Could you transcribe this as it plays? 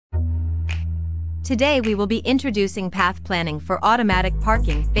Today we will be introducing path planning for automatic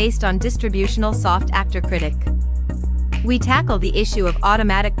parking based on distributional soft Actor-Critic. We tackle the issue of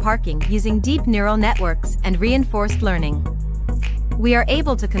automatic parking using deep neural networks and reinforced learning. We are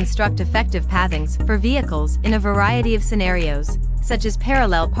able to construct effective pathings for vehicles in a variety of scenarios, such as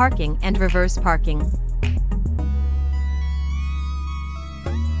parallel parking and reverse parking.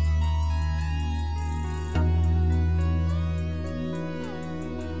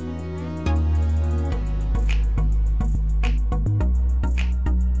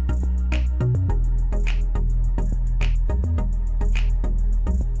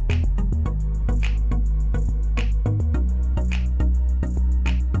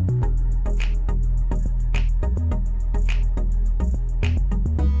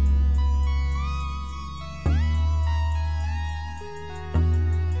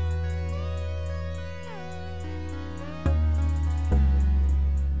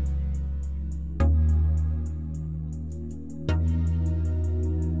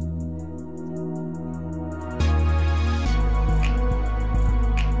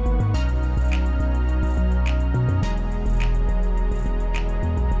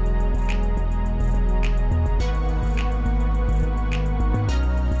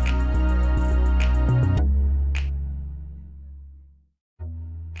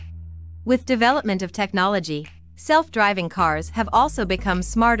 With development of technology, self-driving cars have also become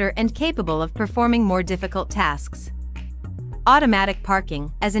smarter and capable of performing more difficult tasks. Automatic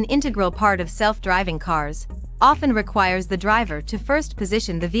parking, as an integral part of self-driving cars, often requires the driver to first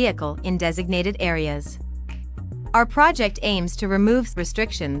position the vehicle in designated areas. Our project aims to remove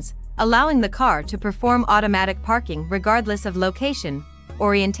restrictions, allowing the car to perform automatic parking regardless of location,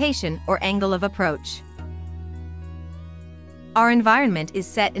 orientation, or angle of approach. Our environment is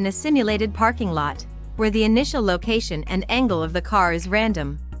set in a simulated parking lot, where the initial location and angle of the car is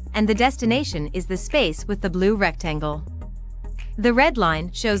random, and the destination is the space with the blue rectangle. The red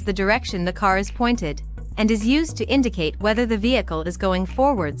line shows the direction the car is pointed, and is used to indicate whether the vehicle is going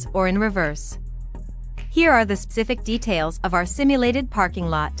forwards or in reverse. Here are the specific details of our simulated parking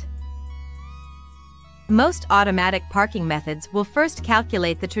lot. Most automatic parking methods will first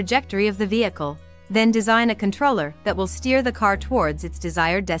calculate the trajectory of the vehicle, then design a controller that will steer the car towards its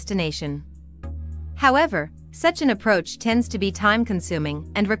desired destination. However, such an approach tends to be time-consuming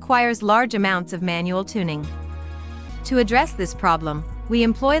and requires large amounts of manual tuning. To address this problem, we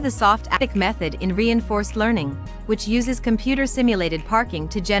employ the soft Actor-Critic method in reinforced learning, which uses computer-simulated parking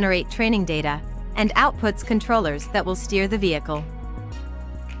to generate training data and outputs controllers that will steer the vehicle.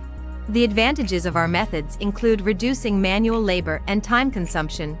 The advantages of our methods include reducing manual labor and time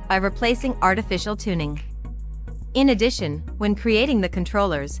consumption by replacing artificial tuning. In addition, when creating the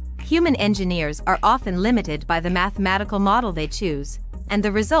controllers, human engineers are often limited by the mathematical model they choose, and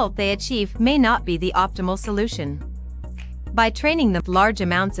the result they achieve may not be the optimal solution. By training them large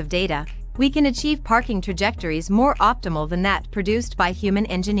amounts of data, we can achieve parking trajectories more optimal than that produced by human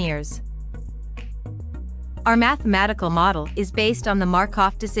engineers. Our mathematical model is based on the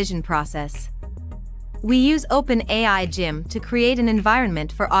Markov decision process. We use OpenAI Gym to create an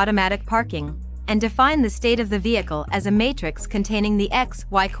environment for automatic parking, and define the state of the vehicle as a matrix containing the x,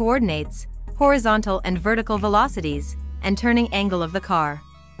 y coordinates, horizontal and vertical velocities, and turning angle of the car.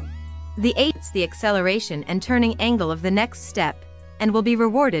 The is the acceleration and turning angle of the next step, and will be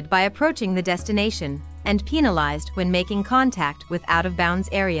rewarded by approaching the destination, and penalized when making contact with out-of-bounds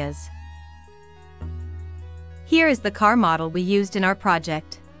areas. Here is the car model we used in our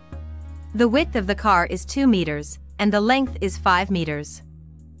project. The width of the car is 2 meters, and the length is 5 meters.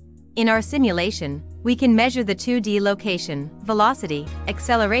 In our simulation, we can measure the 2D location, velocity,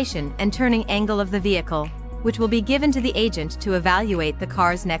 acceleration, and turning angle of the vehicle, which will be given to the agent to evaluate the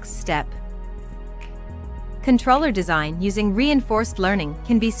car's next step. Controller design using reinforced learning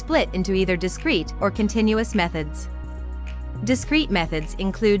can be split into either discrete or continuous methods. Discrete methods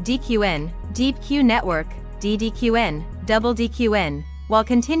include DQN, Deep Q Network, DDQN, Double DQN, while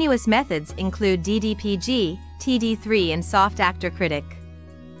continuous methods include DDPG, TD3 and soft Actor-Critic.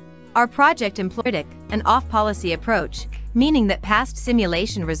 Our project employed an off-policy approach, meaning that past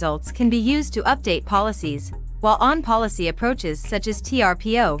simulation results can be used to update policies, while on-policy approaches such as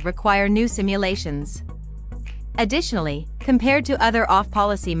TRPO require new simulations. Additionally, compared to other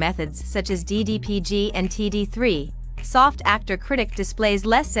off-policy methods such as DDPG and TD3, soft Actor-Critic displays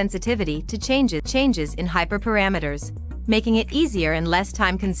less sensitivity to changes in hyperparameters, making it easier and less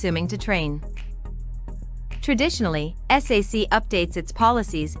time-consuming to train. Traditionally, SAC updates its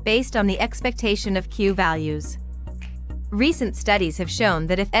policies based on the expectation of Q values. Recent studies have shown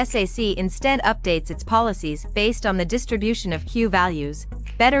that if SAC instead updates its policies based on the distribution of Q values,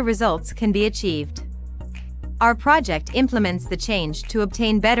 better results can be achieved. Our project implements the change to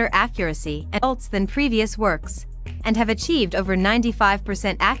obtain better accuracy and results than previous works, and have achieved over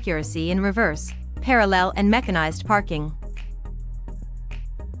 95% accuracy in reverse, parallel and mechanized parking.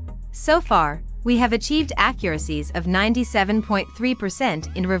 So far, we have achieved accuracies of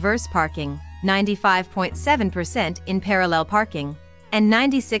 97.3% in reverse parking, 95.7% in parallel parking, and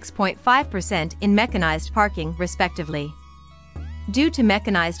 96.5% in mechanized parking, respectively. Due to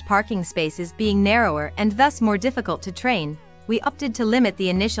mechanized parking spaces being narrower and thus more difficult to train, we opted to limit the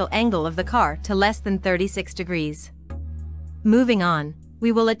initial angle of the car to less than 36 degrees. Moving on,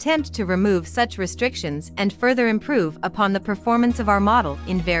 we will attempt to remove such restrictions and further improve upon the performance of our model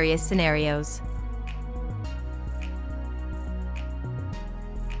in various scenarios.